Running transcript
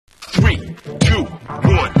3, 2,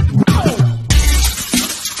 1.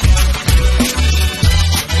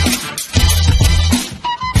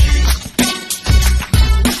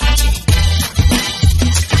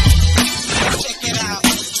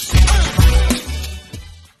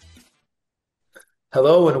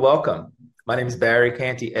 Hello and welcome. My name is Barry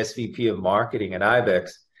Canty, SVP of Marketing at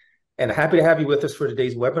ibex, and happy to have you with us for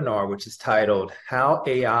today's webinar, which is titled How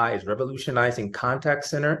AI is Revolutionizing Contact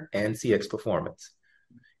Center and CX Performance.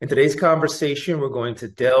 In today's conversation, we're going to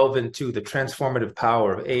delve into the transformative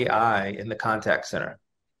power of AI in the contact center.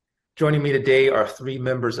 Joining me today are three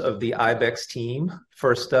members of the ibex team.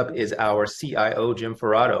 First up is our CIO, Jim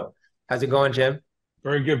Ferrato. How's it going, Jim?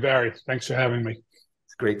 Very good, Barry. Thanks for having me.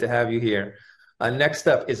 It's great to have you here. Next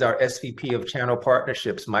up is our SVP of Channel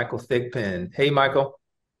Partnerships, Michael Thigpen. Hey, Michael.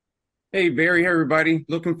 Hey, Barry. Hey, everybody.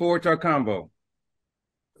 Looking forward to our combo.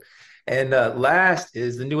 And last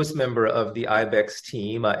is the newest member of the ibex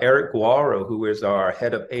team, Eric Guaro, who is our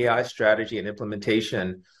head of AI strategy and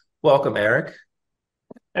implementation. Welcome, Eric.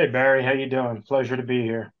 Hey, Barry. How you doing? Pleasure to be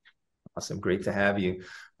here. Awesome. Great to have you.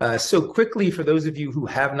 So quickly, for those of you who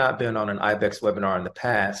have not been on an ibex webinar in the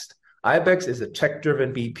past, ibex is a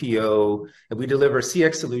tech-driven BPO, and we deliver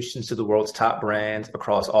CX solutions to the world's top brands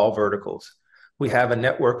across all verticals. We have a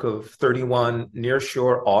network of 31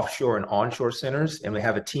 nearshore, offshore, and onshore centers, and we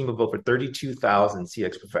have a team of over 32,000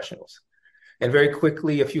 CX professionals. And very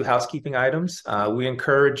quickly, a few housekeeping items. We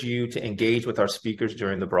encourage you to engage with our speakers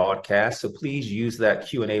during the broadcast, so please use that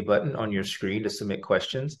Q&A button on your screen to submit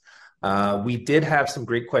questions. We did have some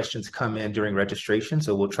great questions come in during registration,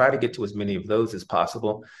 so we'll try to get to as many of those as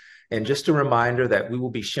possible. And just a reminder that we will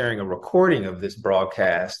be sharing a recording of this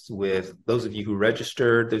broadcast with those of you who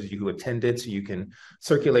registered, those of you who attended, so you can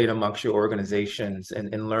circulate amongst your organizations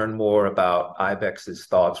and learn more about ibex's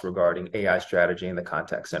thoughts regarding AI strategy in the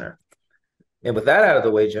contact center. And with that out of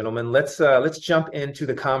the way, gentlemen, let's jump into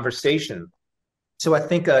the conversation. So I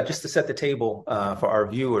think just to set the table for our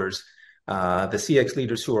viewers, the CX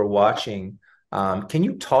leaders who are watching, can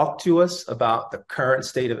you talk to us about the current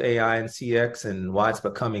state of AI and CX and why it's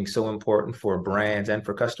becoming so important for brands and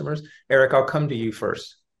for customers? Eric, I'll come to you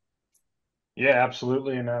first. Yeah,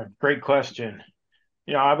 absolutely. And a great question.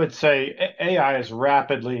 I would say AI has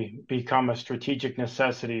rapidly become a strategic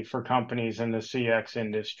necessity for companies in the CX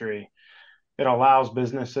industry. It allows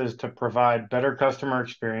businesses to provide better customer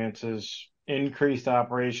experiences, increased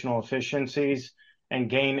operational efficiencies, and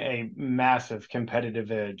gain a massive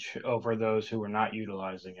competitive edge over those who are not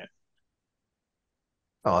utilizing it.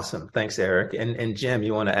 Awesome. Thanks, Eric. And Jim,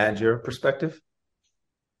 you want to add your perspective?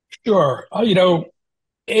 Sure.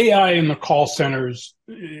 AI in the call centers,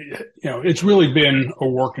 it's really been a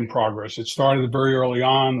work in progress. It started very early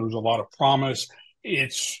on. There was a lot of promise.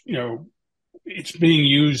 It's being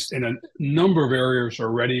used in a number of areas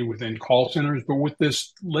already within call centers, but with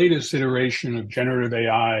this latest iteration of generative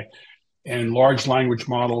AI, and large language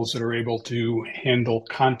models that are able to handle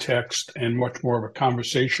context and much more of a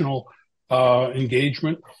conversational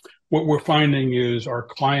engagement. What we're finding is our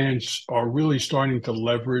clients are really starting to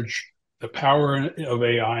leverage the power of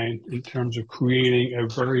AI in terms of creating a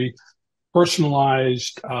very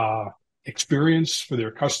personalized experience for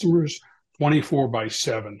their customers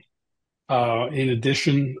 24/7. In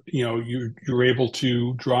addition, you're able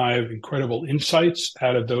to drive incredible insights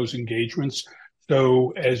out of those engagements.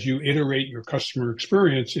 So as you iterate your customer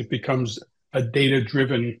experience, it becomes a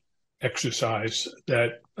data-driven exercise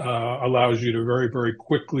that allows you to very, very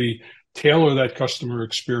quickly tailor that customer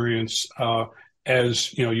experience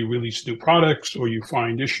as you release new products or you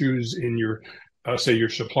find issues in your, say, your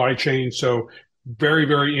supply chain. So very,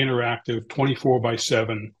 very interactive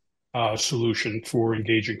 24/7 solution for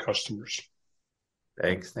engaging customers.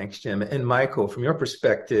 Thanks, Jim. And Michael, from your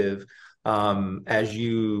perspective, as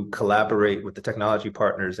you collaborate with the technology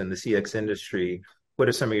partners in the CX industry, what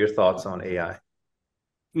are some of your thoughts on AI?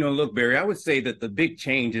 Look, Barry, I would say that the big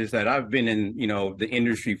change is that I've been in, the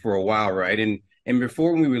industry for a while, right? And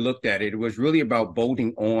before when we looked at it, it was really about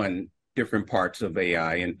bolting on different parts of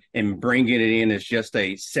AI and bringing it in as just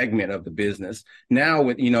a segment of the business. Now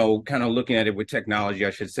with, kind of looking at it with technology, I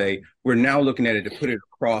should say, we're now looking at it to put it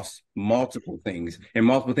across multiple things, and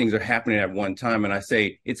multiple things are happening at one time. And I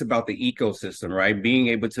say it's about the ecosystem, right? Being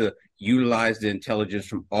able to utilize the intelligence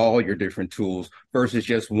from all your different tools versus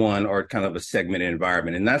just one or kind of a segmented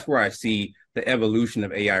environment. And that's where I see the evolution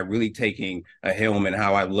of AI really taking a helm, and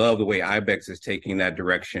how I love the way ibex is taking that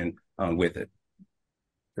direction with it.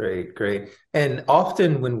 Great. And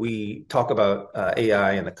often when we talk about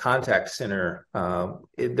AI in the contact center,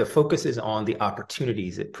 the focus is on the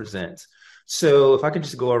opportunities it presents. So if I could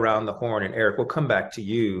just go around the horn, and Eric, we'll come back to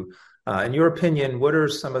you. In your opinion, what are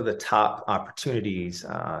some of the top opportunities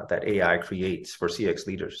that AI creates for CX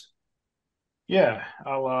leaders? Yeah,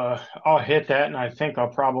 I'll hit that, and I think I'll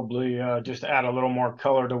probably just add a little more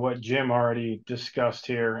color to what Jim already discussed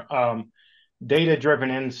here.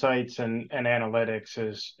 Data-driven insights and analytics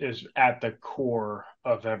is at the core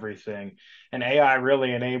of everything, and AI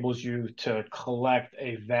really enables you to collect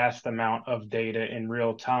a vast amount of data in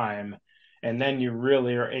real time, and then you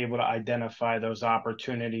really are able to identify those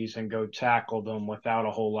opportunities and go tackle them without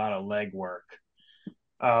a whole lot of legwork.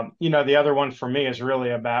 The other one for me is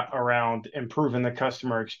really about around improving the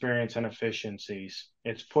customer experience and efficiencies.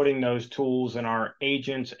 It's putting those tools in our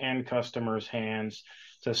agents and customers' hands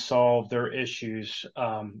to solve their issues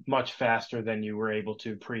much faster than you were able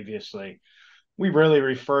to previously. We really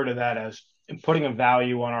refer to that as putting a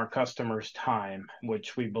value on our customers' time,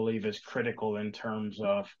 which we believe is critical in terms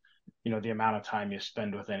of, the amount of time you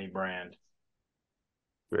spend with any brand.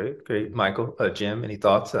 Great. Michael, Jim, any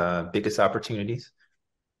thoughts? Biggest opportunities?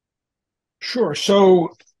 Sure. So,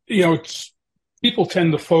 people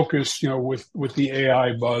tend to focus, with the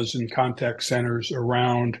AI buzz and contact centers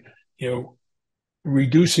around,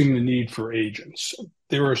 reducing the need for agents.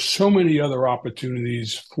 There are so many other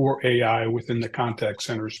opportunities for AI within the contact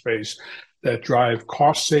center space that drive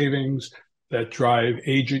cost savings, that drive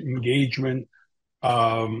agent engagement.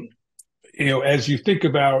 As you think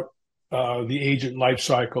about the agent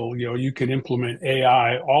lifecycle, you can implement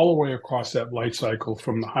AI all the way across that lifecycle,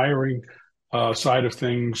 from the hiring side of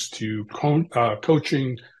things to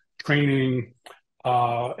coaching, training,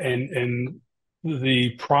 and the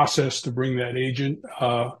process to bring that agent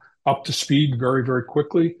up to speed very, very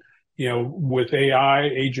quickly. With AI,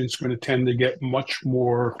 agents going to tend to get much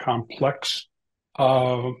more complex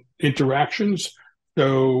interactions.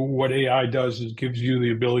 So what AI does is gives you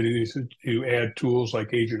the ability to add tools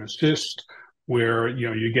like Agent Assist, where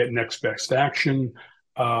you get next best action,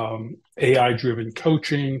 AI-driven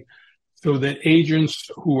coaching, so that agents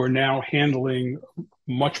who are now handling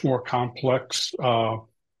much more complex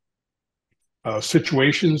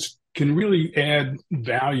situations can really add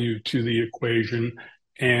value to the equation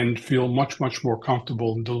and feel much, much more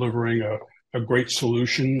comfortable in delivering a great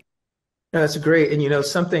solution. Yeah, that's great. And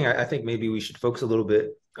something I think maybe we should focus a little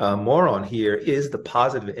bit more on here is the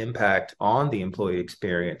positive impact on the employee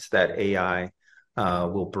experience that AI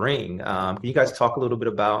will bring. Can you guys talk a little bit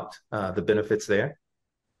about the benefits there?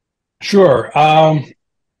 Sure.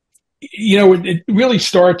 It really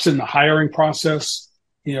starts in the hiring process.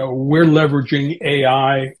 We're leveraging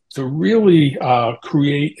AI to really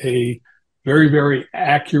create a very, very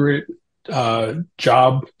accurate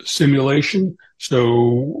job simulation.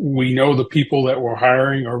 So we know the people that we're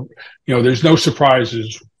hiring are, there's no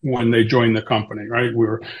surprises when they join the company, right?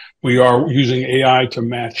 We are using AI to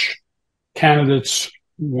match candidates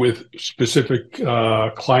with specific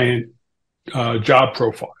client job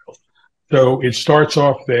profiles. So it starts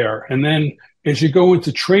off there. And then as you go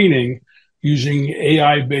into training, using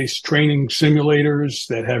AI-based training simulators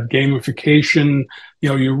that have gamification,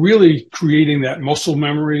 you're really creating that muscle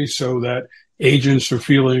memory so that agents are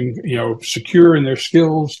feeling, secure in their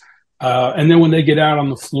skills. And then when they get out on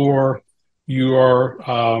the floor, you are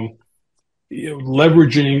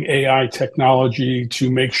leveraging AI technology to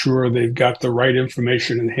make sure they've got the right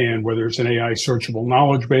information in hand, whether it's an AI searchable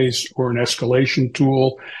knowledge base or an escalation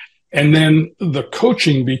tool. And then the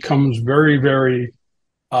coaching becomes very, very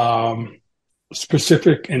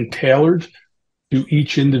specific and tailored to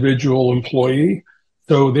each individual employee.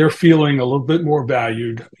 So they're feeling a little bit more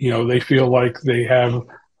valued. They feel like they have,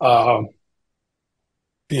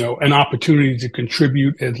 an opportunity to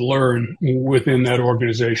contribute and learn within that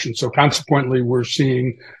organization. So consequently, we're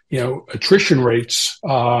seeing, attrition rates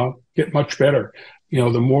get much better.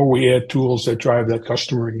 The more we add tools that drive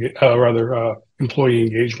that employee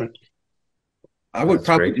engagement. I would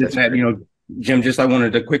probably just add, Jim, I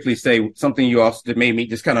wanted to quickly say something you also that made me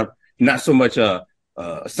just kind of not so much a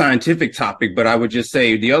scientific topic, but I would just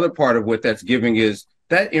say the other part of what that's giving is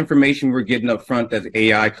that information we're getting up front that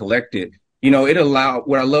AI collected. What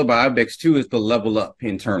I love about ibex too is the level up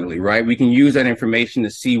internally, right? We can use that information to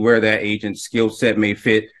see where that agent's skill set may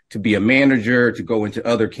fit to be a manager, to go into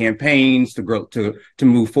other campaigns, to grow, to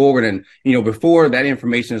move forward. And, before that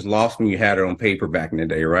information is lost when you had it on paper back in the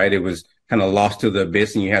day, right? It was kind of lost to the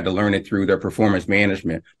abyss and you had to learn it through their performance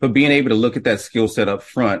management. But being able to look at that skill set up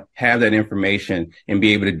front, have that information and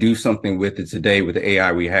be able to do something with it today with the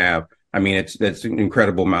AI we have, that's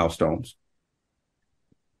incredible milestones.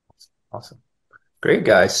 Awesome. Great,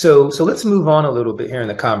 guys. So let's move on a little bit here in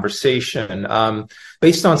the conversation.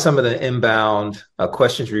 Based on some of the inbound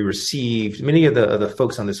questions we received, many of the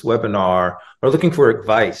folks on this webinar are looking for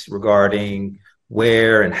advice regarding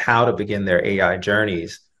where and how to begin their AI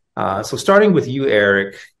journeys. So starting with you,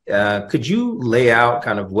 Eric, could you lay out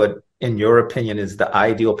kind of what, in your opinion, is the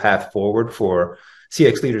ideal path forward for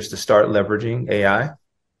CX leaders to start leveraging AI?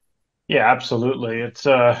 Yeah, absolutely. It's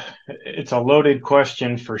a loaded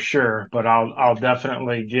question for sure, but I'll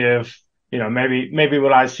definitely give, maybe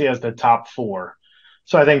what I see as the top four.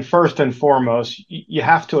 So I think first and foremost, you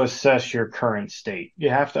have to assess your current state. You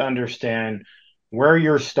have to understand where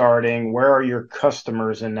you're starting, where are your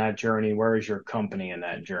customers in that journey, where is your company in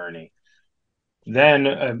that journey. Then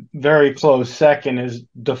a very close second is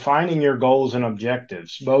defining your goals and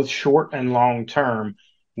objectives, both short and long term.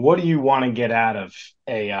 What do you want to get out of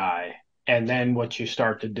AI? And then what you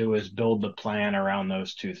start to do is build the plan around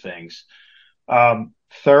those two things.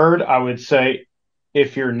 Third, I would say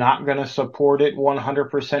if you're not going to support it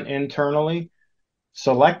 100% internally,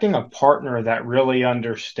 selecting a partner that really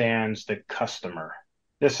understands the customer.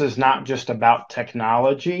 This is not just about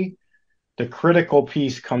technology. The critical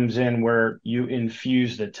piece comes in where you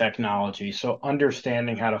infuse the technology. So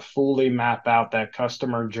understanding how to fully map out that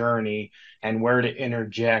customer journey and where to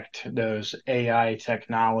interject those AI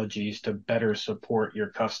technologies to better support your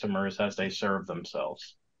customers as they serve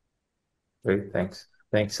themselves. Great, thanks.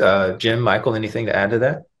 Thanks. Jim, Michael, anything to add to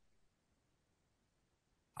that?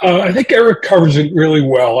 I think Eric covers it really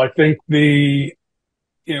well. I think the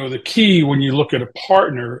key when you look at a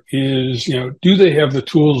partner is, do they have the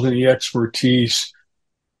tools and the expertise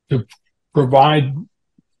to provide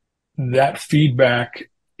that feedback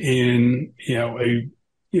in, a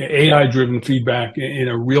AI-driven feedback in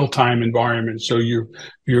a real-time environment. So you're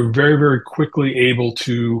very, very quickly able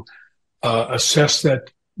to assess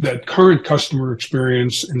that current customer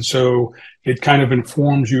experience. And so it kind of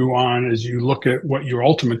informs you on, as you look at what your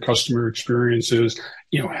ultimate customer experience is,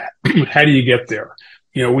 how do you get there?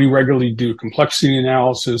 We regularly do complexity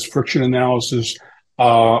analysis, friction analysis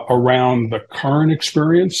around the current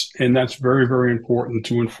experience. And that's very, very important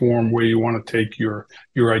to inform where you want to take your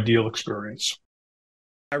ideal experience.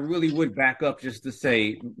 I really would back up just to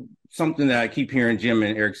say something that I keep hearing Jim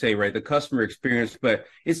and Eric say, right? The customer experience, but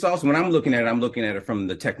it's also when I'm looking at it from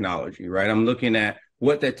the technology, right? I'm looking at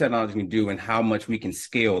what that technology can do and how much we can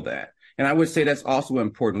scale that. And I would say that's also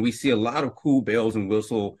important. We see a lot of cool bells and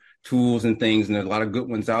whistle tools and things, and there's a lot of good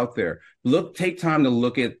ones out there. Take time to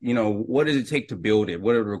look at, what does it take to build it?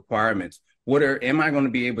 What are the requirements? Am I going to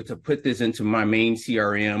be able to put this into my main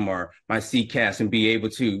CRM or my CCAS and be able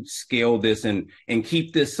to scale this and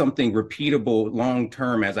keep this something repeatable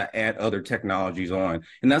long-term as I add other technologies on?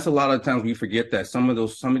 And that's a lot of times we forget that some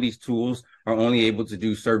of these tools are only able to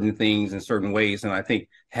do certain things in certain ways. And I think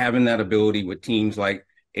having that ability with teams like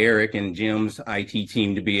Eric and Jim's IT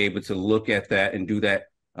team to be able to look at that and do that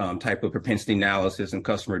type of propensity analysis and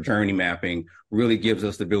customer journey mapping really gives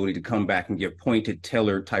us the ability to come back and give pointed,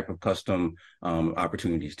 tailored type of custom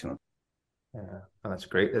opportunities to them. Yeah, oh, that's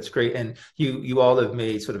great. That's great. And you all have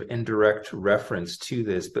made sort of indirect reference to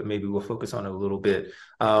this, but maybe we'll focus on it a little bit.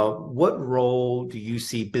 What role do you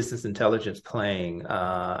see business intelligence playing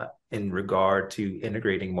in regard to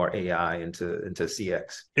integrating more AI into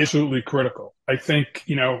CX? Absolutely critical. I think,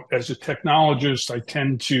 as a technologist, I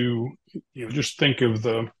tend to, just think of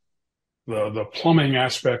the plumbing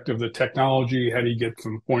aspect of the technology. How do you get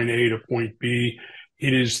from point A to point B?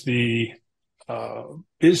 It is the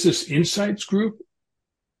business insights group.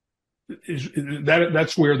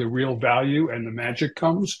 That's where the real value and the magic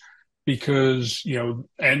comes, because, and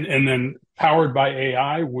then powered by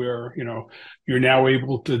AI, where, you're now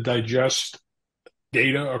able to digest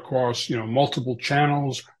data across, multiple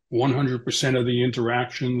channels, 100% of the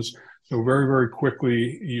interactions. So very, very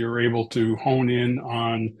quickly, you're able to hone in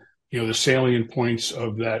on, the salient points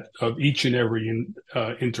of each and every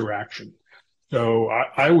interaction. So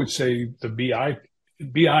I would say the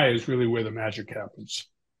BI is really where the magic happens.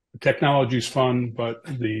 The technology is fun, but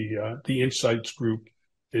the insights group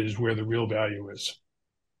is where the real value is.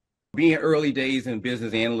 Being early days in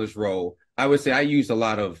business analyst role, I would say I used a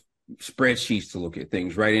lot of spreadsheets to look at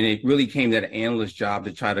things, right? And it really came to an analyst job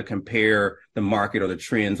to try to compare the market or the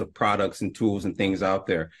trends of products and tools and things out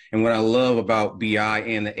there. And what I love about BI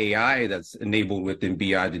and the AI that's enabled within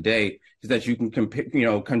BI today is that you can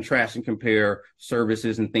compare, contrast and compare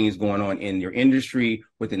services and things going on in your industry,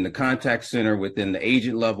 within the contact center, within the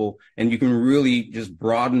agent level, and you can really just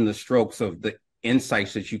broaden the strokes of the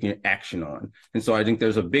insights that you can action on. And so I think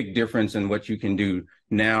there's a big difference in what you can do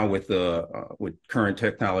now with current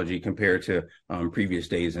technology compared to previous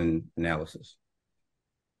days in analysis.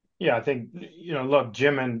 Yeah, I think, look,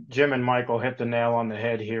 Jim and Michael hit the nail on the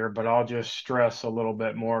head here, but I'll just stress a little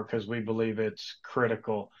bit more because we believe it's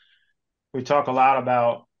critical. We talk a lot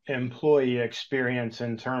about employee experience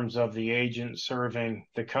in terms of the agent serving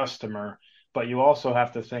the customer, but you also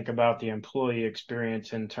have to think about the employee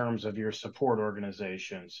experience in terms of your support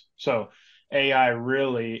organizations. So AI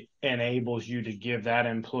really enables you to give that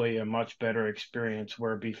employee a much better experience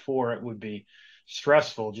where before it would be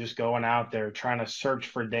stressful just going out there trying to search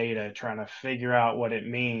for data, trying to figure out what it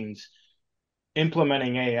means.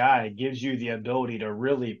 Implementing AI gives you the ability to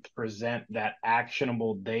really present that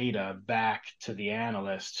actionable data back to the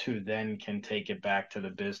analysts who then can take it back to the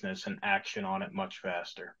business and action on it much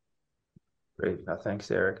faster. Great.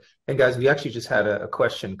 Thanks, Eric. And guys, we actually just had a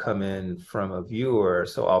question come in from a viewer,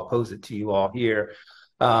 so I'll pose it to you all here.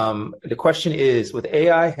 The question is, with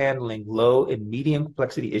AI handling low and medium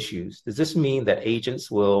complexity issues, does this mean that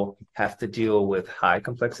agents will have to deal with high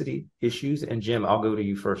complexity issues? And Jim, I'll go to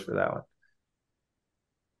you first for that one.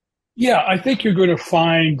 Yeah, I think you're going to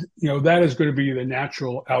find, that is going to be the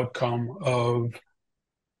natural outcome of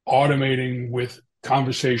automating with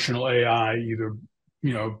conversational AI, either,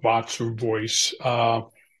 bots or voice,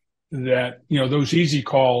 that, those easy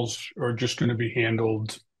calls are just going to be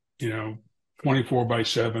handled,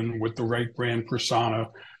 24/7 with the right brand persona,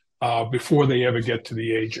 before they ever get to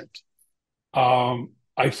the agent.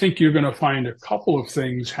 I think you're going to find a couple of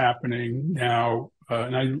things happening now.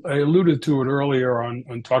 And I alluded to it earlier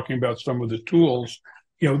on talking about some of the tools.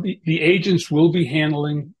 The agents will be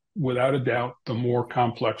handling, without a doubt, the more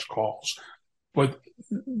complex calls, but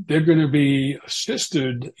they're going to be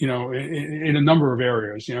assisted, in a number of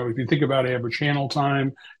areas. If you think about average handle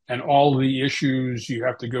time and all the issues you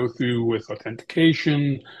have to go through with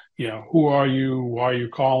authentication, who are you, why are you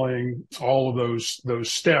calling, all of those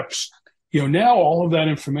steps. Now all of that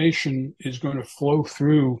information is going to flow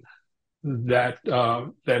through that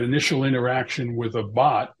initial interaction with a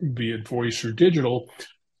bot, be it voice or digital,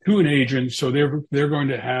 to an agent. So they're going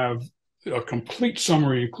to have a complete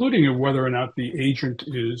summary, including of whether or not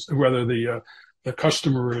whether the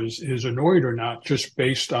customer is annoyed or not, just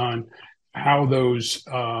based on how those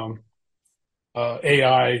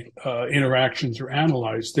AI interactions are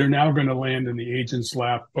analyzed. They're now going to land in the agent's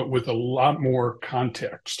lap, but with a lot more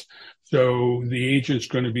context. So the agent's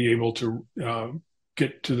going to be able to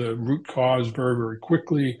get to the root cause very, very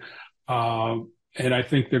quickly. And I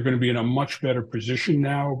think they're going to be in a much better position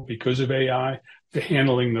now because of AI to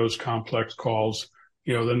handling those complex calls,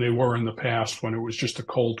 than they were in the past when it was just a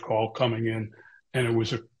cold call coming in and it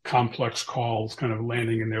was a complex call kind of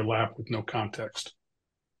landing in their lap with no context.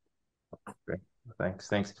 Great.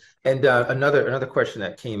 Thanks. And another question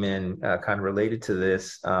that came in kind of related to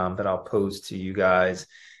this that I'll pose to you guys.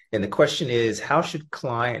 And the question is, how should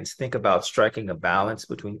clients think about striking a balance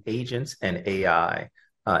between agents and AI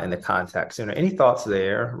in the contact center? Any thoughts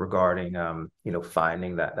there regarding,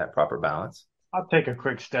 finding that proper balance? I'll take a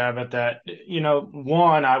quick stab at that.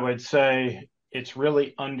 One, I would say it's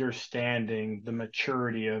really understanding the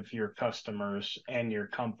maturity of your customers and your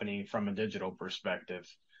company from a digital perspective.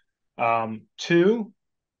 Two,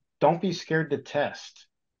 don't be scared to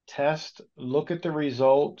test. Look at the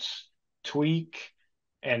results, tweak,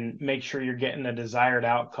 and make sure you're getting the desired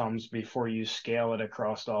outcomes before you scale it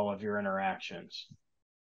across all of your interactions.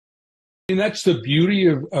 And that's the beauty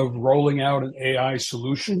of rolling out an AI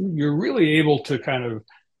solution. You're really able to kind of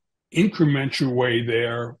increment your way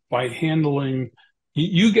there by handling,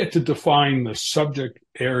 you get to define the subject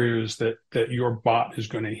areas that your bot is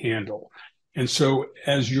going to handle. And so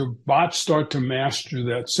as your bots start to master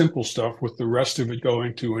that simple stuff with the rest of it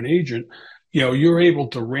going to an agent, you're able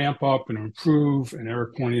to ramp up and improve, and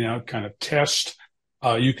Eric pointed out, kind of test.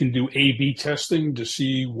 You can do A/B testing to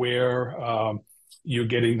see where you're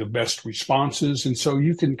getting the best responses. And so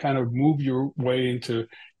you can kind of move your way into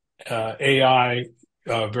AI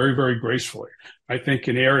very, very gracefully. I think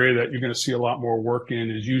an area that you're going to see a lot more work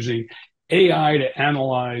in is using AI to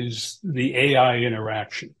analyze the AI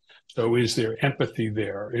interaction. So is there empathy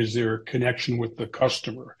there? Is there a connection with the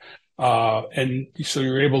customer? And so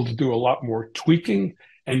you're able to do a lot more tweaking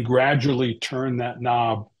and gradually turn that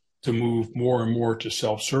knob to move more and more to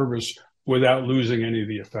self-service without losing any of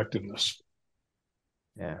the effectiveness.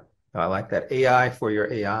 Yeah, I like that. AI for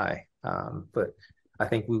your AI. But I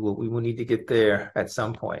think we will need to get there at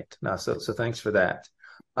some point. Now, so thanks for that.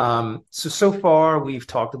 So far we've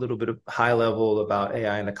talked a little bit of high level about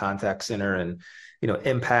AI in the contact center and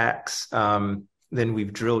impacts. Then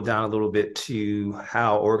we've drilled down a little bit to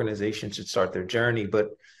how organizations should start their journey. But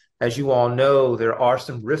as you all know, there are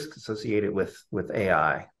some risks associated with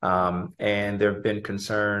AI, and there have been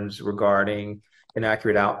concerns regarding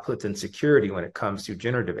inaccurate outputs and security when it comes to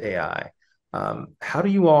generative AI. How do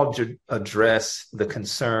you all address the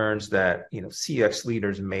concerns that CX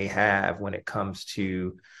leaders may have when it comes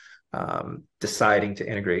to deciding to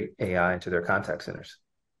integrate AI into their contact centers?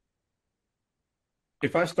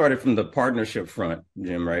 If I started from the partnership front,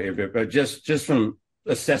 Jim, right? If just from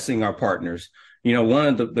assessing our partners, one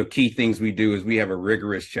of the key things we do is we have a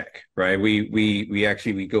rigorous check, right? We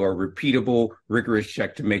go a repeatable, rigorous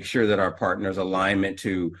check to make sure that our partners' alignment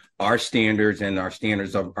to our standards and our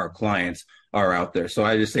standards of our clients are out there. So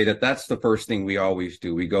I just say that that's the first thing we always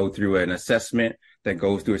do. We go through an assessment that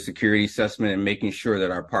goes through a security assessment and making sure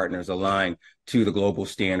that our partners align to the global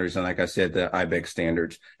standards. And like I said, the ibex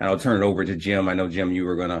standards. And I'll turn it over to Jim. I know, Jim, you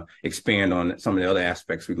were going to expand on some of the other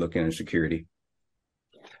aspects we look in security.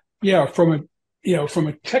 Yeah, from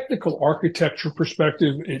a technical architecture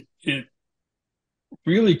perspective, it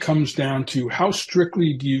really comes down to how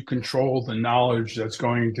strictly do you control the knowledge that's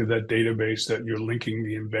going into that database that you're linking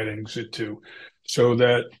the embeddings to, so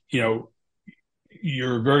that you're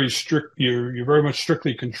very much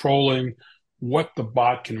strictly controlling what the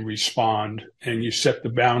bot can respond, and you set the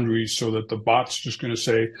boundaries so that the bot's just going to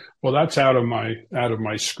say, well, that's out of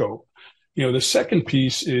my scope. The second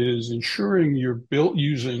piece is ensuring you're built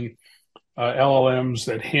using LLMs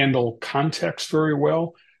that handle context very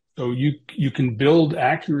well. So you can build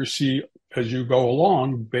accuracy as you go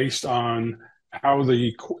along based on how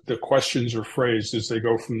the questions are phrased as they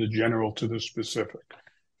go from the general to the specific.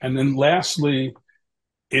 And then lastly,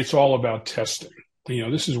 it's all about testing.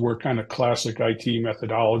 This is where kind of classic IT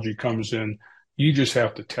methodology comes in. You just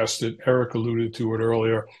have to test it. Eric alluded to it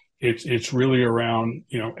earlier. It's really around,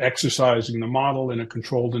 exercising the model in a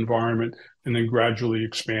controlled environment and then gradually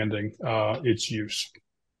expanding its use.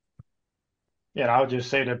 Yeah, and I'll just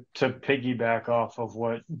say to piggyback off of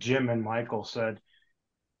what Jim and Michael said,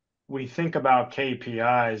 we think about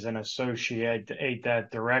KPIs and associate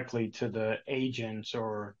that directly to the agents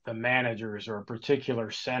or the managers or a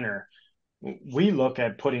particular center. We look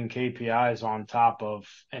at putting KPIs on top of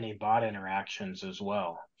any bot interactions as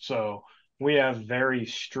well. So we have very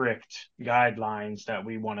strict guidelines that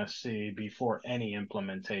we want to see before any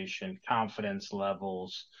implementation: confidence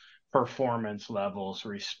levels, performance levels,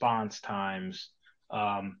 response times.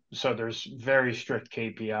 So there's very strict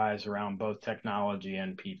KPIs around both technology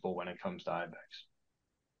and people when it comes to ibex.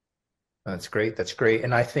 That's great. That's great.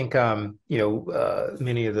 And I think,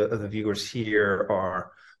 many of the viewers here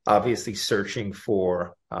are obviously searching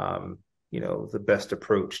for, the best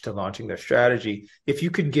approach to launching their strategy. If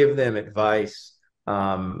you could give them advice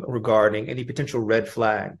regarding any potential red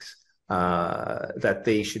flags that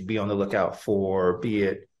they should be on the lookout for, be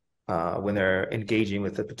it when they're engaging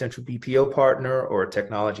with a potential BPO partner or a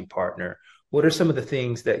technology partner, what are some of the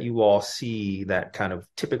things that you all see that kind of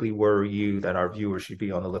typically worry you that our viewers should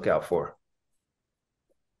be on the lookout for?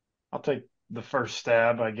 I'll take the first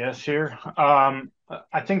stab, I guess, here.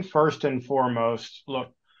 I think first and foremost,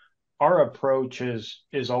 look, our approach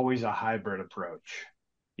is always a hybrid approach.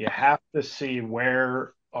 You have to see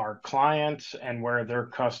where our clients and where their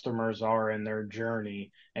customers are in their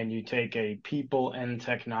journey, and you take a people and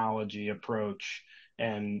technology approach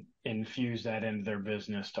and infuse that into their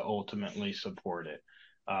business to ultimately support it.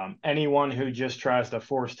 Anyone who just tries to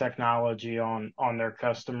force technology on their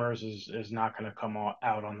customers is not going to come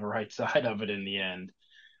out on the right side of it in the end.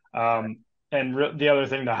 The other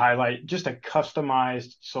thing to highlight, just a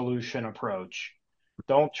customized solution approach.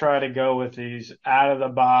 Don't try to go with these out of the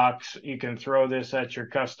box. You can throw this at your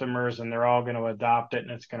customers and they're all going to adopt it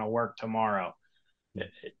and it's going to work tomorrow.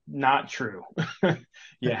 Not true.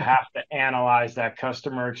 You have to analyze that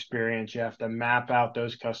customer experience. You have to map out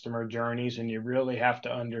those customer journeys, and you really have to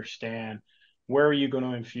understand where are you going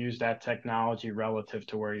to infuse that technology relative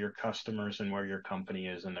to where your customers and where your company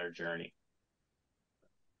is in their journey.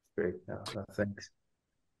 Great. No, thanks.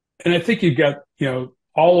 And I think you've got,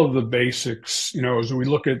 all of the basics, as we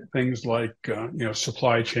look at things like,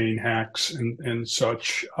 supply chain hacks and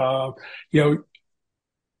such,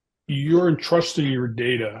 you're entrusting your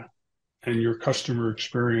data and your customer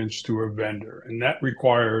experience to a vendor. And that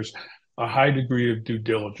requires a high degree of due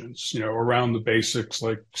diligence, around the basics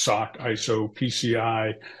like SOC, ISO,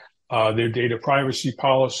 PCI, their data privacy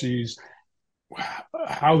policies,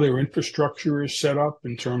 how their infrastructure is set up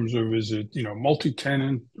in terms of, is it,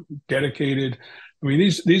 multi-tenant, dedicated? I mean,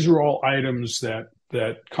 these are all items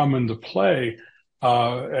that come into play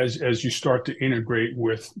as you start to integrate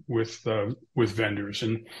with vendors.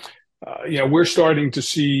 And we're starting to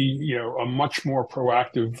see a much more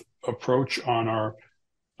proactive approach on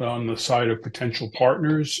the side of potential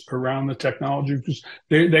partners around the technology, because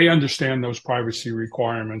they understand those privacy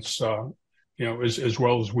requirements as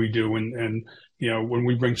well as we do. And when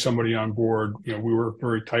we bring somebody on board, we work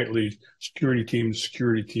very tightly, security team to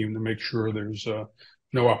security team, to make sure there's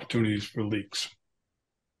no opportunities for leaks.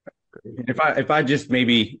 If I just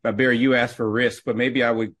maybe, Barry, you asked for risk, but maybe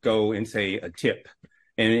I would go and say a tip.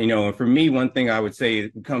 And, for me, one thing I would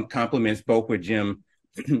say complements both what Jim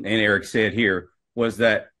and Eric said here was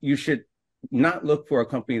that you should not look for a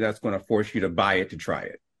company that's going to force you to buy it to try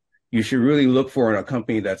it. You should really look for a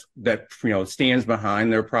company that stands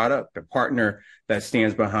behind their product, a partner that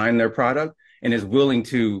stands behind their product and is willing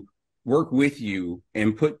to work with you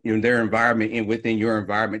and put their environment within your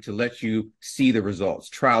environment to let you see the results,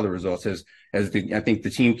 trial the results. I think the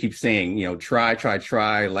team keeps saying,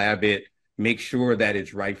 try, lab it, make sure that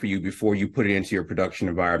it's right for you before you put it into your production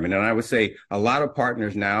environment. And I would say a lot of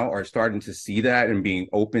partners now are starting to see that and being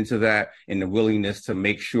open to that and the willingness to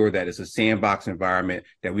make sure that it's a sandbox environment,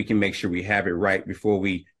 that we can make sure we have it right before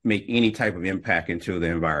we make any type of impact into the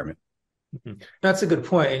environment. Mm-hmm. That's a good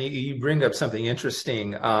point. And you bring up something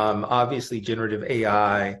interesting. Obviously, generative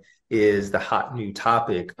AI is the hot new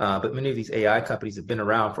topic, but many of these AI companies have been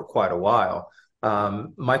around for quite a while.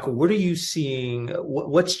 Michael, what are you seeing?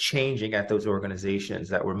 What's changing at those organizations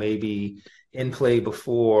that were maybe in play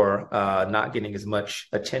before, not getting as much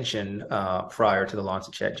attention prior to the launch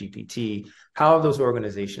of ChatGPT? How have those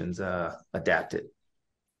organizations adapted?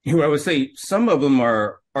 I would say some of them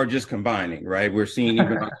are just combining, right? We're seeing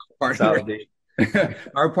even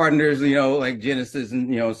our partners, like Genesis and,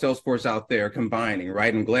 Salesforce out there combining,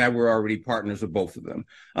 right? I'm glad we're already partners with both of them.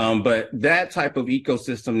 But that type of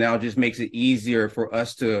ecosystem now just makes it easier for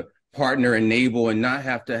us to partner, enable, and not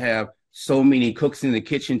have to have so many cooks in the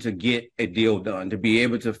kitchen to get a deal done, to be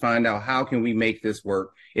able to find out how can we make this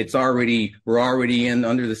work. We're already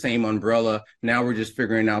under the same umbrella. Now we're just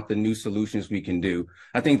figuring out the new solutions we can do.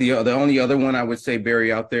 I think the only other one I would say,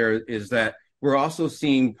 Barry, out there is that we're also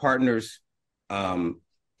seeing partners, really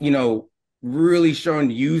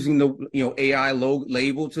using the, AI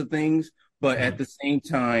label to things, but at the same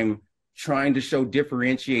time, trying to show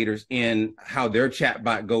differentiators in how their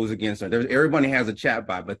chatbot goes against them. Everybody has a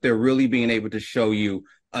chatbot, but they're really being able to show you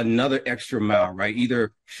another extra mile, right?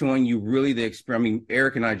 Either showing you really the experience. I mean,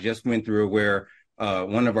 Eric and I just went through where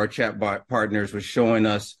one of our chatbot partners was showing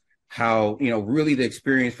us how, really the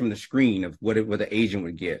experience from the screen of what the agent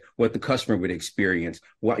would get, what the customer would experience,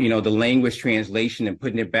 what, the language translation and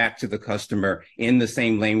putting it back to the customer in the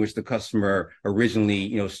same language the customer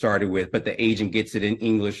originally, started with, but the agent gets it in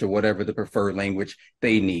English or whatever the preferred language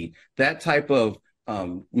they need. That type of,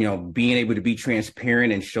 being able to be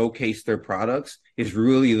transparent and showcase their products is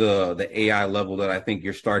really the AI level that I think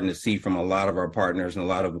you're starting to see from a lot of our partners and a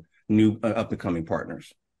lot of new up-and-coming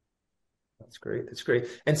partners. That's great. That's great.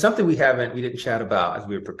 And something we didn't chat about as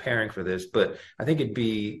we were preparing for this, but I think it'd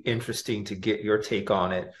be interesting to get your take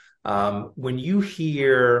on it. When you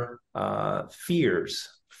hear fears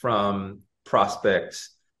from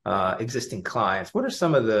prospects, existing clients, what are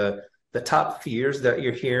some of the top fears that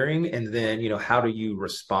you're hearing? And then, how do you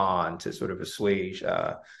respond to sort of assuage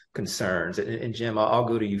concerns? And Jim, I'll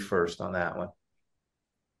go to you first on that one.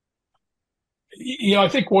 I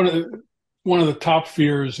think one of the top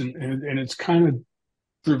fears, and it's kind of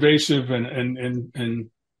pervasive and a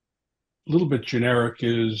little bit generic,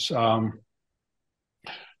 is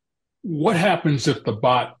what happens if the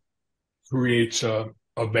bot creates a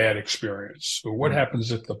bad experience? Or what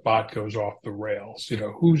happens if the bot goes off the rails?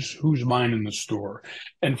 Who's minding the store?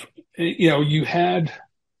 And you had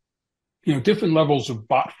different levels of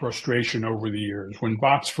bot frustration over the years. When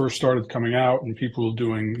bots first started coming out and people were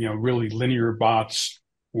doing really linear bots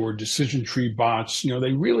or decision tree bots,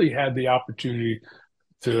 they really had the opportunity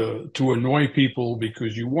to annoy people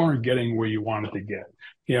because you weren't getting where you wanted to get.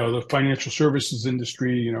 The financial services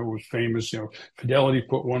industry, was famous. Fidelity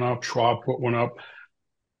put one up, Schwab put one up.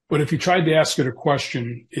 But if you tried to ask it a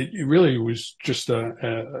question, it really was just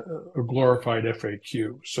a glorified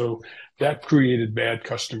FAQ. So that created bad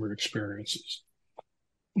customer experiences.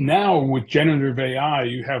 Now with generative AI,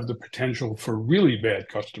 you have the potential for really bad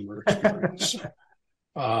customer experience.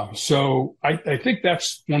 So I think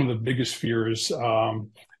that's one of the biggest fears.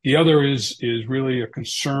 The other is really a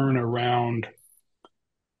concern around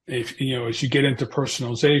as you get into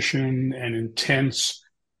personalization and intents,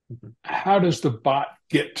 how does the bot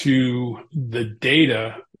get to the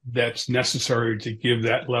data that's necessary to give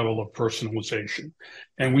that level of personalization?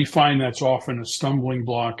 And we find that's often a stumbling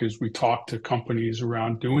block as we talk to companies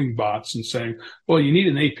around doing bots and saying, well, you need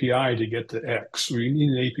an API to get to X, or you need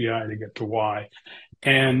an API to get to Y.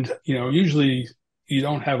 And, usually you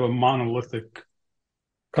don't have a monolithic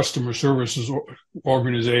customer services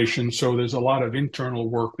organization. So there's a lot of internal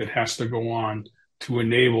work that has to go on to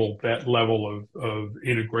enable that level of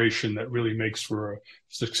integration that really makes for a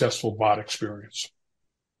successful bot experience.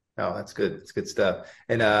 Oh, that's good. That's good stuff.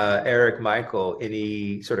 And Eric, Michael,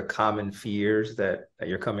 any sort of common fears that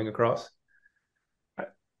you're coming across?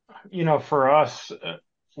 For us,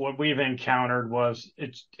 what we've encountered was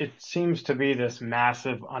it seems to be this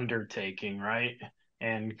massive undertaking, right?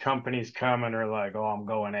 And companies come and are like, "Oh, I'm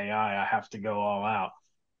going AI. I have to go all out."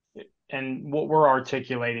 And what we're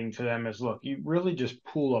articulating to them is, look, you really just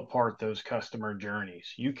pull apart those customer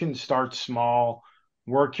journeys. You can start small,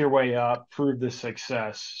 work your way up, prove the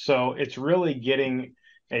success. So it's really getting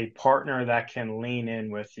a partner that can lean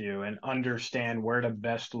in with you and understand where to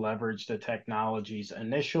best leverage the technologies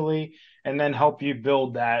initially, and then help you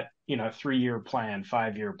build that, 3-year plan,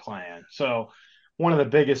 5-year plan. So one of the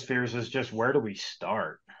biggest fears is just, where do we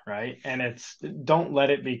start, right? And don't let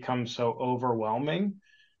it become so overwhelming.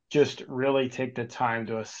 Just really take the time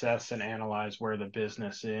to assess and analyze where the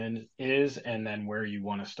business is, and then where you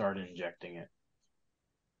want to start injecting it.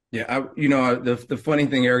 Yeah, the funny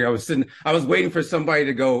thing, Eric, I was waiting for somebody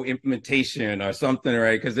to go implementation or something,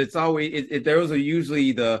 right? Because it's always, those are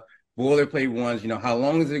usually the boilerplate ones. How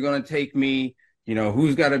long is it going to take me?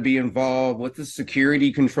 Who's got to be involved? What the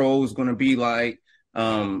security controls going to be like?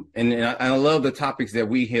 And I love the topics that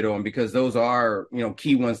we hit on, because those are,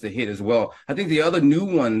 key ones to hit as well. I think the other new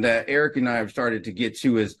one that Eric and I have started to get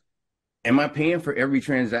to is, am I paying for every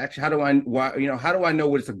transaction? How do I know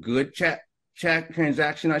what's a good chat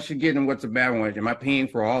transaction I should get and what's a bad one? Am I paying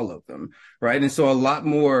for all of them? Right. And so a lot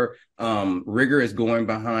more rigor is going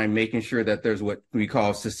behind making sure that there's what we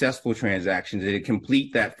call successful transactions. Did it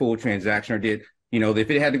complete that full transaction, or did,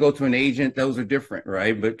 if it had to go to an agent, those are different,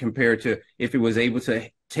 right? But compared to if it was able to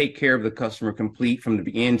take care of the customer complete from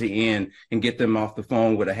the end to end and get them off the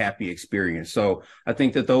phone with a happy experience. So I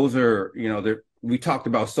think that those are, we talked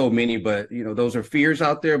about so many, but, those are fears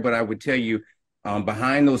out there. But I would tell you,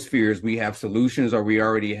 behind those fears, we have solutions, or we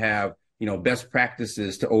already have, best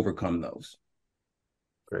practices to overcome those.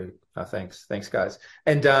 Great. Thanks, guys.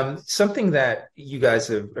 And something that you guys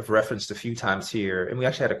have referenced a few times here, and we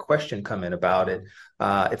actually had a question come in about it.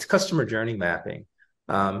 It's customer journey mapping.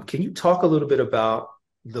 Can you talk a little bit about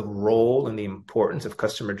the role and the importance of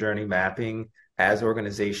customer journey mapping as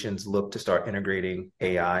organizations look to start integrating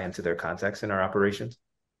AI into their contact center operations?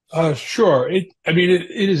 Sure. It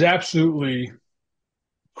is absolutely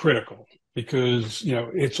critical, because,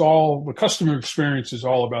 the customer experience is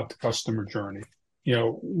all about the customer journey.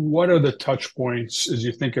 What are the touch points as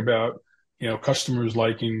you think about, customers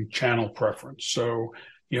liking channel preference? So,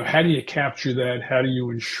 how do you capture that? How do you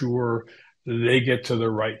ensure they get to the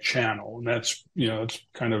right channel? And that's, it's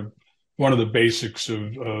kind of one of the basics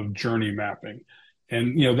of journey mapping.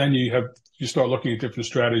 And, then you start looking at different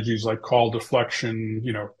strategies like call deflection.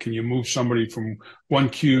 Can you move somebody from one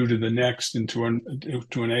queue to the next into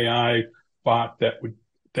an AI bot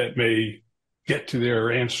that may get to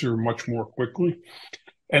their answer much more quickly?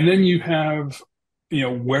 And then you have,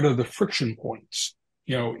 what are the friction points?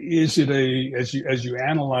 Is it as you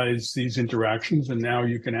analyze these interactions, and now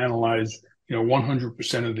you can analyze,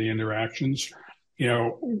 100% of the interactions,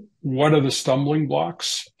 what are the stumbling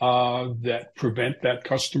blocks that prevent that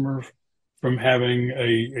customer from having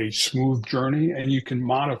a smooth journey, and you can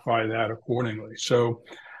modify that accordingly. So,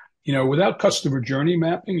 without customer journey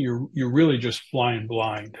mapping, you're really just flying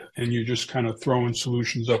blind, and you're just kind of throwing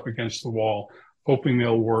solutions up against the wall, hoping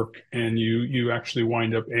they'll work, and you actually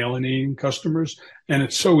wind up alienating customers. And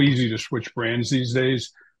it's so easy to switch brands these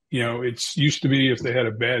days. It's used to be if they had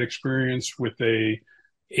a bad experience with a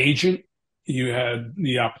agent, you had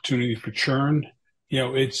the opportunity for churn.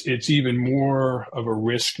 It's even more of a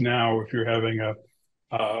risk now if you're having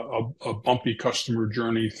a bumpy customer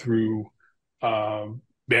journey through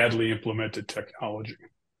badly implemented technology.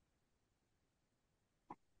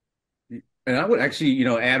 And I would actually,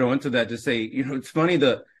 add on to that to say, it's funny,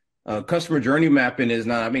 the customer journey mapping is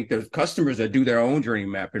not, there's customers that do their own journey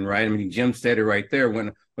mapping, right? Jim said it right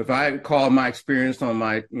there. If I call my experience on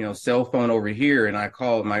my, cell phone over here, and I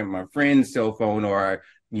call my friend's cell phone, or I,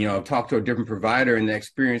 talk to a different provider and the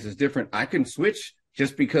experience is different, I can switch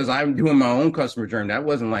just because I'm doing my own customer journey. That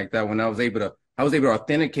wasn't like that when I was able to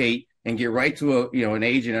authenticate and get right to an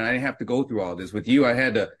agent, and I didn't have to go through all this. With you, I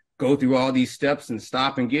had to go through all these steps and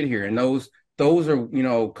stop and get here. And those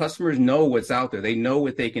are, customers know what's out there. They know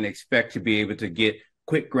what they can expect to be able to get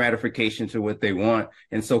quick gratification to what they want.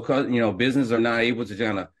 And so, businesses are not able to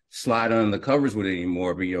kind of slide under the covers with it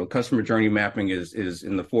anymore. But, customer journey mapping is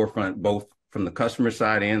in the forefront, both from the customer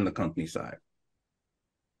side and the company side.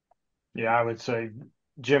 Yeah, I would say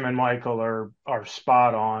Jim and Michael are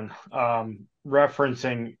spot on.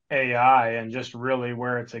 Referencing AI and just really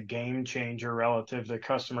where it's a game changer relative to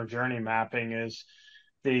customer journey mapping is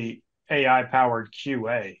the AI powered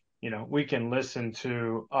QA. We can listen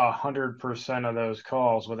to 100% of those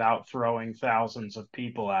calls without throwing thousands of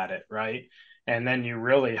people at it, right? And then you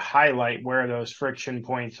really highlight where those friction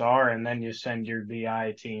points are, and then you send your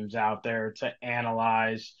BI teams out there to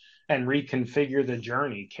analyze and reconfigure the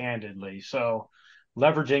journey candidly. So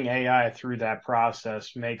leveraging AI through that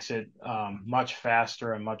process makes it much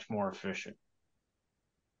faster and much more efficient.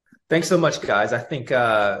 Thanks so much, guys. I think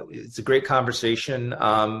it's a great conversation.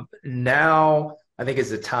 Now, I think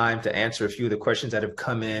it's the time to answer a few of the questions that have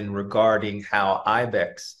come in regarding how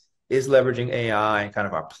ibex is leveraging AI and kind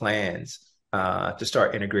of our plans to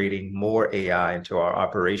start integrating more AI into our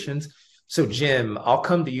operations. So, Jim, I'll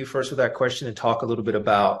come to you first with that question and talk a little bit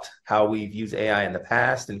about how we've used AI in the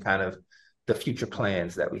past and kind of the future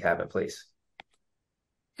plans that we have in place.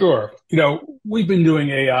 Sure. We've been doing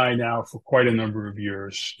AI now for quite a number of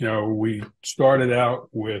years. We started out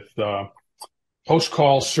with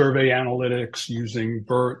post-call survey analytics using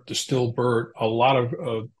BERT, Distill BERT, a lot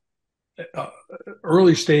of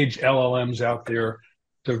early stage LLMs out there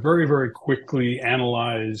to very, very quickly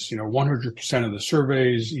analyze, 100% of the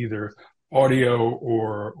surveys, either audio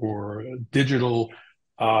or digital,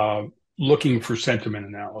 looking for sentiment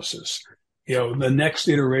analysis. The next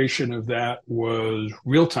iteration of that was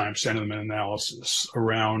real-time sentiment analysis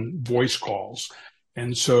around voice calls.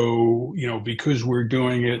 And so, because we're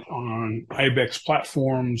doing it on ibex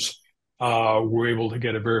platforms, we're able to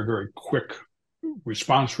get a very, very quick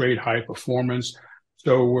response rate, high performance.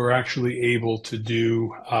 So we're actually able to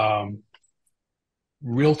do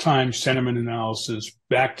real-time sentiment analysis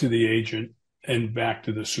back to the agent and back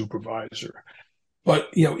to the supervisor. But,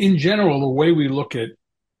 in general, the way we look at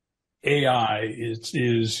AI is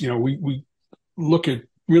we look at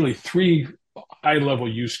really three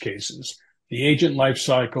high-level use cases: the agent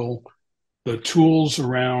lifecycle, the tools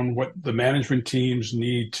around what the management teams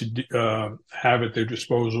need to have at their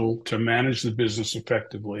disposal to manage the business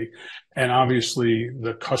effectively, and obviously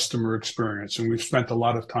the customer experience. And we've spent a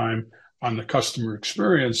lot of time on the customer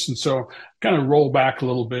experience. And so kind of roll back a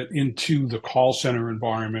little bit into the call center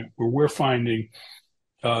environment where we're finding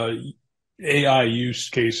AI use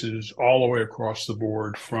cases all the way across the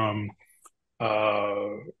board, from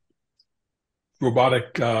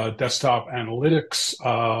robotic desktop analytics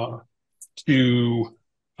to,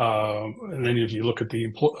 and then if you look at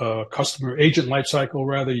the customer agent lifecycle,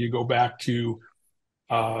 rather, you go back to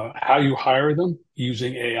how you hire them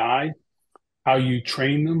using AI, how you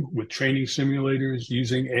train them with training simulators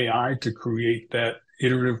using AI to create that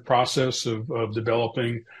iterative process of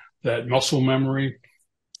developing that muscle memory,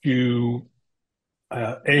 to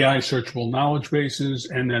AI searchable knowledge bases,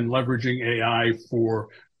 and then leveraging AI for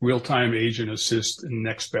real-time agent assist and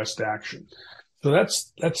next best action. So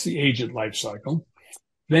that's the agent lifecycle.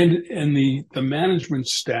 Then in the management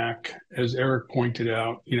stack, as Eric pointed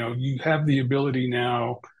out, you have the ability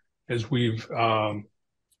now, as we've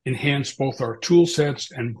enhanced both our tool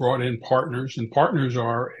sets and brought in partners, and partners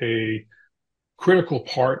are a critical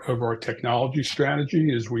part of our technology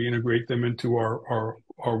strategy as we integrate them into our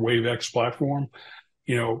WaveX platform.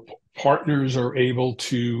 Partners are able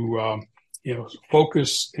to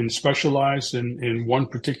focus and specialize in one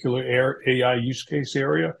particular AI use case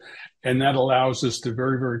area. And that allows us to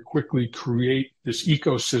very, very quickly create this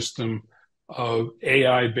ecosystem of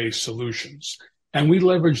AI-based solutions. And we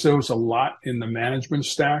leverage those a lot in the management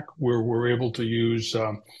stack, where we're able to use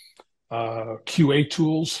QA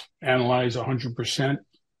tools, analyze 100%,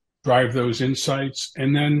 drive those insights.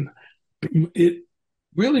 And then it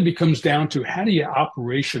really becomes down to, how do you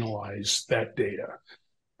operationalize that data?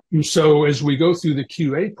 And so as we go through the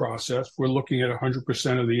QA process, we're looking at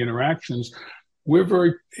 100% of the interactions.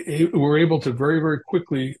 We're able to very, very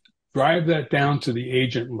quickly drive that down to the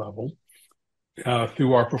agent level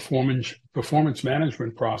through our performance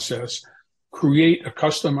management process, create a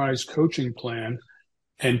customized coaching plan,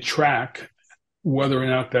 and track whether or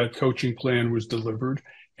not that coaching plan was delivered.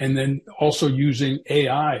 And then also using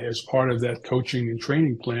AI as part of that coaching and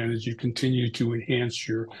training plan as you continue to enhance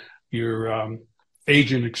your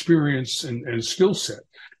agent experience and skill set.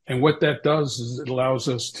 And what that does is it allows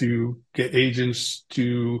us to get agents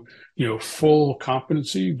to, full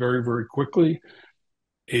competency very, very quickly.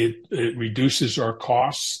 It reduces our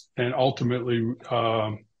costs and ultimately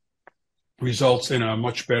results in a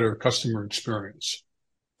much better customer experience.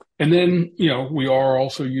 And then, we are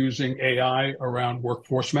also using AI around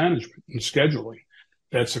workforce management and scheduling.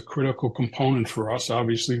 That's a critical component for us.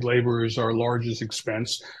 Obviously, labor is our largest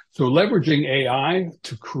expense. So leveraging AI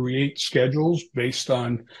to create schedules based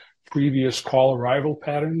on previous call arrival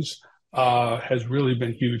patterns has really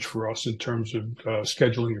been huge for us in terms of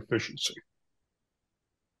scheduling efficiency.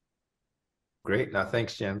 Great. Now,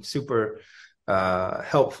 thanks, Jim. Super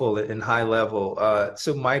helpful and high level.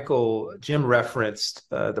 So, Michael, Jim referenced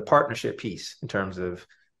the partnership piece in terms of,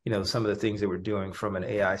 some of the things that we're doing from an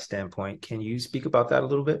AI standpoint. Can you speak about that a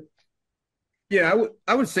little bit? Yeah,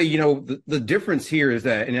 I would say, the difference here is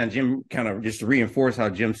that, and Jim kind of just to reinforce how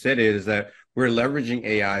Jim said it, is that we're leveraging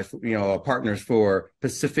AI, partners for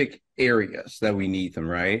specific areas that we need them,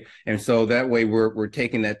 right? And so that way we're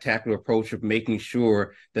taking that tactical approach of making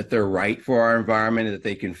sure that they're right for our environment and that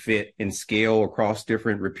they can fit and scale across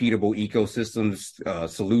different repeatable ecosystems,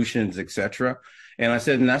 solutions, et cetera. And I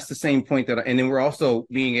said, and that's the same point and then we're also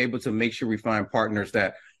being able to make sure we find partners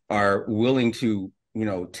that are willing to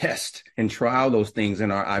test and trial those things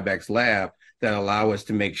in our ibex lab that allow us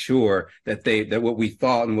to make sure that that what we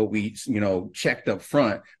thought and what we checked up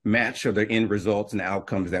front match the end results and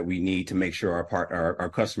outcomes that we need to make sure our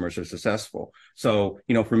customers are successful. So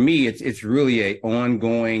for me, it's really a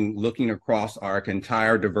ongoing looking across our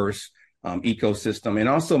entire diverse ecosystem, and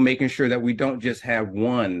also making sure that we don't just have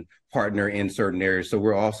one partner in certain areas. So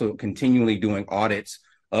we're also continually doing audits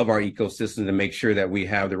of our ecosystem to make sure that we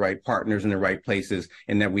have the right partners in the right places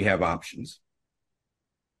and that we have options.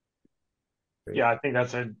 Yeah, I think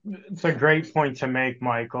it's a great point to make,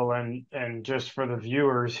 Michael. And just for the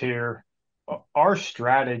viewers here, our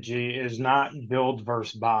strategy is not build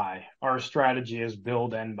versus buy. Our strategy is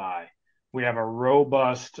build and buy. We have a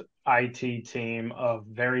robust IT team of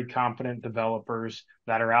very competent developers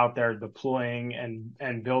that are out there deploying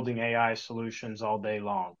and building AI solutions all day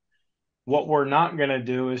long. What we're not going to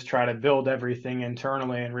do is try to build everything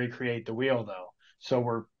internally and recreate the wheel, though. So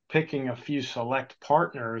we're picking a few select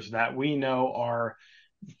partners that we know are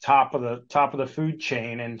top of the food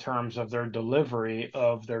chain in terms of their delivery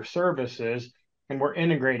of their services, and we're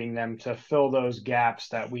integrating them to fill those gaps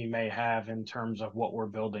that we may have in terms of what we're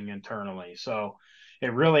building internally. So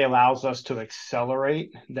it really allows us to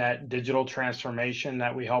accelerate that digital transformation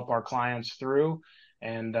that we help our clients through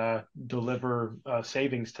and deliver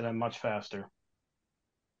savings to them much faster.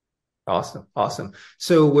 Awesome.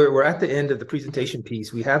 So we're at the end of the presentation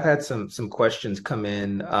piece. We have had some questions come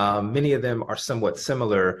in. Many of them are somewhat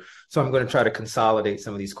similar. So I'm going to try to consolidate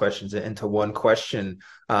some of these questions into one question.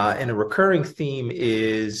 And a recurring theme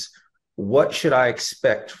is, what should I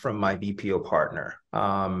expect from my BPO partner?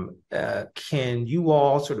 Can you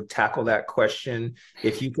all sort of tackle that question?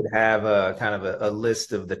 If you could have a kind of a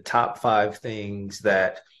list of the top 5 things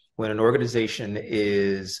that when an organization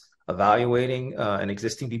is evaluating an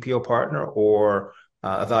existing BPO partner or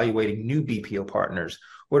evaluating new BPO partners,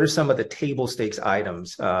 what are some of the table stakes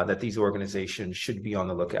items that these organizations should be on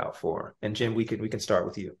the lookout for? And Jim, we can start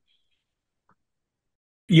with you.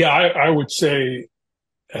 Yeah, I would say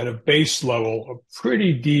at a base level, a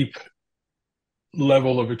pretty deep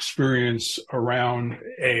level of experience around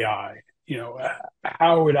AI,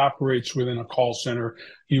 how it operates within a call center.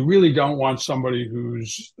 You really don't want somebody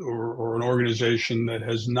or an organization that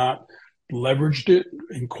has not leveraged it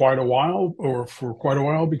in quite a while or for quite a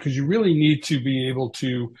while, because you really need to be able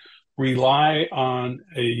to rely on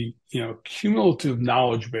a cumulative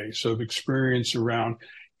knowledge base of experience around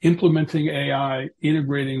implementing AI,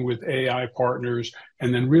 integrating with AI partners,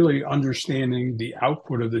 and then really understanding the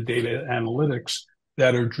output of the data analytics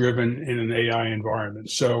that are driven in an AI environment.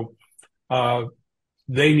 So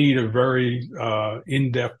they need a very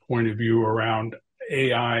in-depth point of view around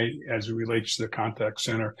AI as it relates to the contact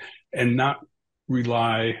center, and not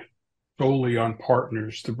rely solely on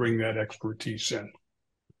partners to bring that expertise in.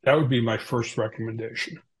 That would be my first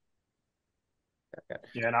recommendation.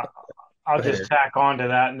 Yeah, and I'll just tack on to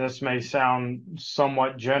that, and this may sound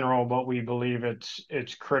somewhat general, but we believe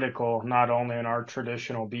it's critical, not only in our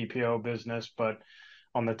traditional BPO business, but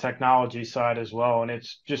on the technology side as well. And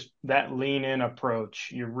it's just that lean in approach.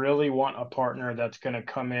 You really want a partner that's going to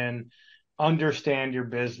come in, understand your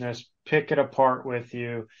business, pick it apart with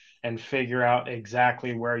you, and figure out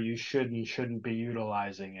exactly where you should and shouldn't be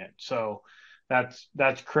utilizing it. So that's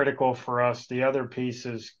critical for us. The other piece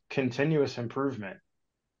is continuous improvement.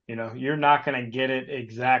 You're not going to get it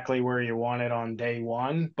exactly where you want it on day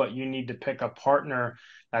one, but you need to pick a partner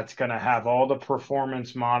that's going to have all the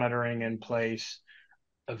performance monitoring in place,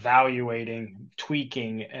 evaluating,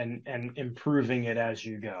 tweaking, and improving it as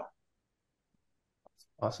you go.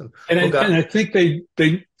 Awesome. And I think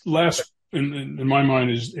they last in my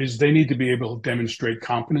mind is they need to be able to demonstrate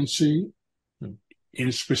competency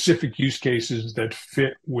in specific use cases that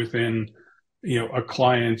fit within a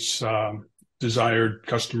client's desired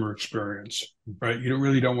customer experience, right? You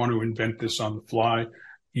really don't want to invent this on the fly.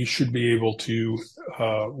 You should be able to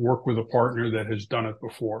work with a partner that has done it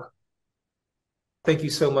before. Thank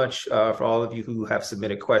you so much for all of you who have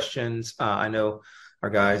submitted questions. I know our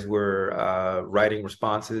guys were writing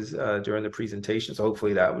responses during the presentation, so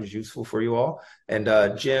hopefully that was useful for you all. And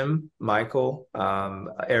Jim, Michael,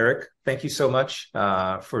 Eric, thank you so much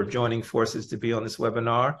for joining forces to be on this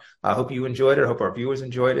webinar. I hope you enjoyed it. I hope our viewers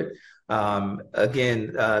enjoyed it.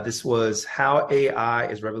 Again, this was how AI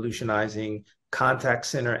is revolutionizing contact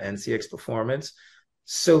center and CX performance.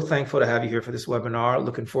 So thankful to have you here for this webinar.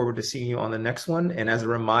 Looking forward to seeing you on the next one. And as a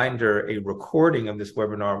reminder, a recording of this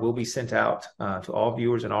webinar will be sent out to all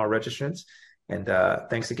viewers and all registrants. And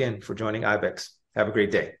thanks again for joining ibex. Have a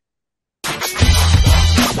great day.